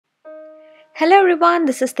Hello everyone,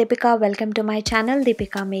 this is Deepika. Welcome to my channel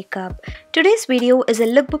Deepika Makeup. Today's video is a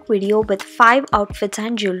lookbook video with 5 outfits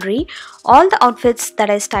and jewelry. All the outfits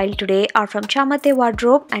that I styled today are from Charmante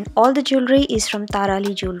Wardrobe and all the jewelry is from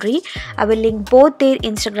Taraali Jewelry. I will link both their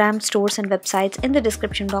Instagram stores and websites in the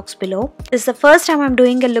description box below. This is the first time I'm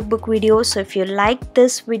doing a lookbook video, so if you like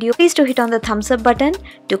this video, please do hit on the thumbs up button,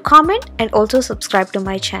 do comment and also subscribe to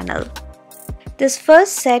my channel. This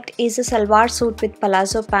first set is a Salwar suit with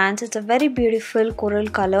palazzo pants. It's a very beautiful coral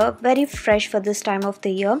color, very fresh for this time of the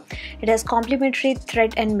year. It has complimentary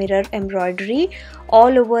thread and mirror embroidery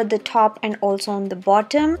all over the top and also on the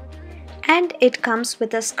bottom. And it comes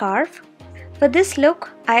with a scarf. For this look,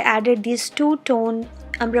 I added these two-tone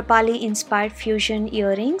Amrapali inspired fusion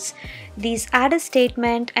earrings. These add a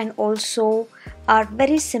statement and also are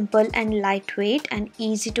very simple and lightweight and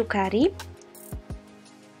easy to carry.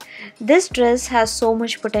 This dress has so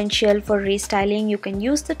much potential for restyling. You can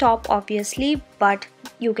use the top obviously, but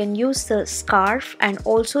you can use the scarf and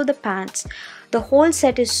also the pants. The whole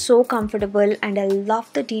set is so comfortable and I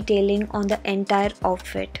love the detailing on the entire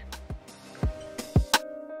outfit.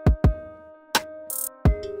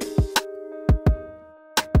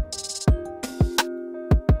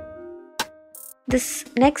 This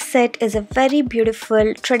next set is a very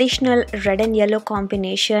beautiful traditional red and yellow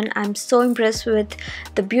combination. I'm so impressed with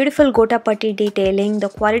the beautiful gota patti detailing, the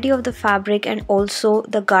quality of the fabric and also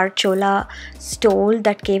the garchola stole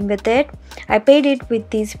that came with it. I paired it with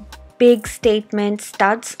these big statement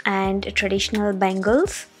studs and traditional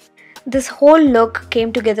bangles. This whole look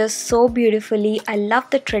came together so beautifully. I love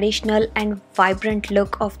the traditional and vibrant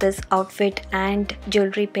look of this outfit and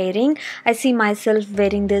jewelry pairing. I see myself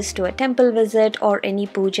wearing this to a temple visit or any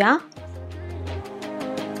puja.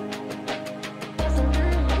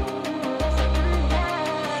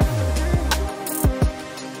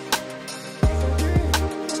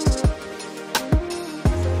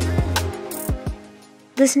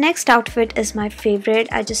 This next outfit is my favorite.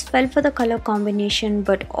 I just fell for the color combination,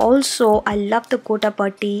 but also I love the gota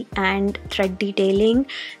patti and thread detailing,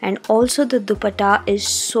 and also the dupatta is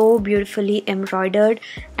so beautifully embroidered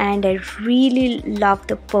and I really love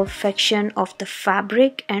the perfection of the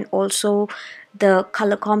fabric and also the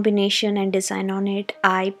color combination and design on it.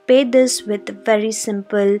 I paired this with very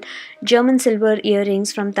simple German silver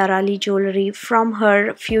earrings from Taraali Jewelry from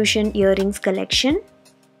her fusion earrings collection.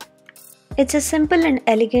 It's a simple and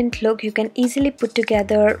elegant look you can easily put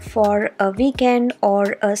together for a weekend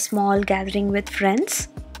or a small gathering with friends.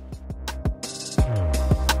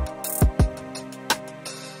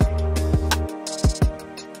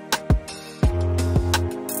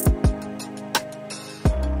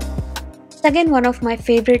 Again, one of my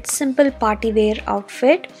favorite simple party wear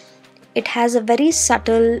outfit. It has a very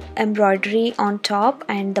subtle embroidery on top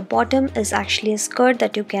and the bottom is actually a skirt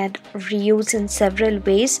that you can reuse in several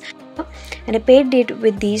ways. And I paired it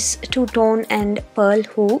with these two-tone and pearl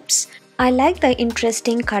hoops. I like the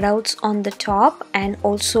interesting cutouts on the top and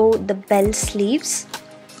also the bell sleeves.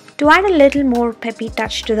 To add a little more peppy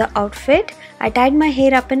touch to the outfit, I tied my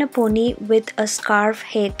hair up in a pony with a scarf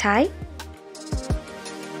hair tie.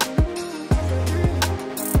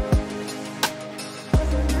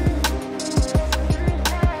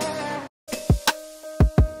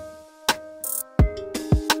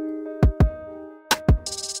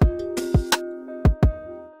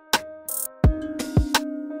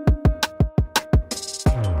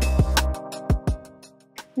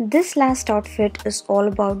 This last outfit is all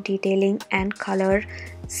about detailing and color.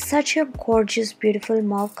 Such a gorgeous, beautiful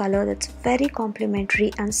mauve color that's very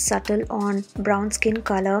complimentary and subtle on brown skin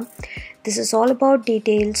color. This is all about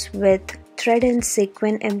details with thread and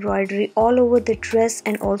sequin embroidery all over the dress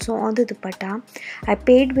and also on the dupatta. I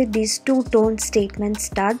paired with these two-tone statement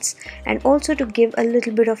studs, and also to give a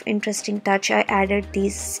little bit of interesting touch, I added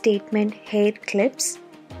these statement hair clips.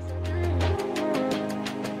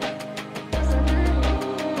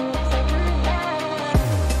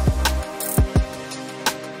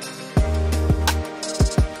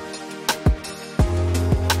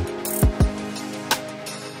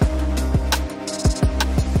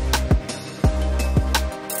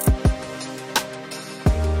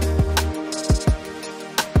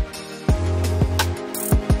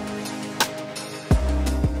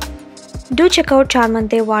 Do check out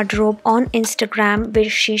Charmante Wardrobe on Instagram, where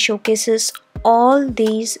she showcases all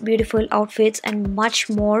these beautiful outfits and much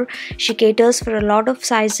more. She caters for a lot of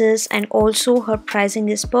sizes and also her pricing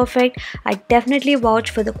is perfect. I definitely vouch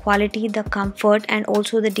for the quality, the comfort and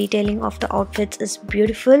also the detailing of the outfits is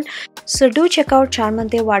beautiful. So do check out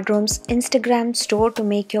Charmante Wardrobe's Instagram store to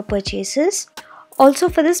make your purchases. Also,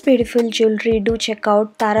 for this beautiful jewelry, do check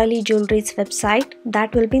out Taraali Jewelry's website,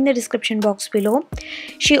 that will be in the description box below.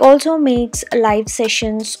 She also makes live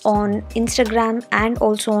sessions on Instagram and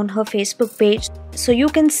also on her Facebook page, so you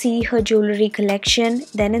can see her jewelry collection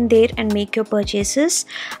then and there and make your purchases.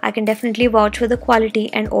 I can definitely vouch for the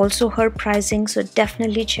quality and also her pricing, so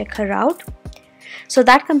definitely check her out. So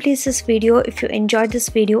that completes this video. If you enjoyed this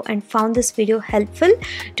video and found this video helpful,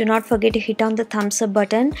 do not forget to hit on the thumbs up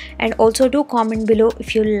button, and also do comment below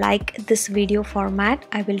if you like this video format.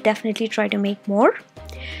 I will definitely try to make more.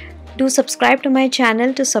 Do subscribe to my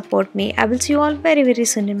channel to support me. I will see you all very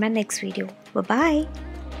soon in my next video. Bye bye.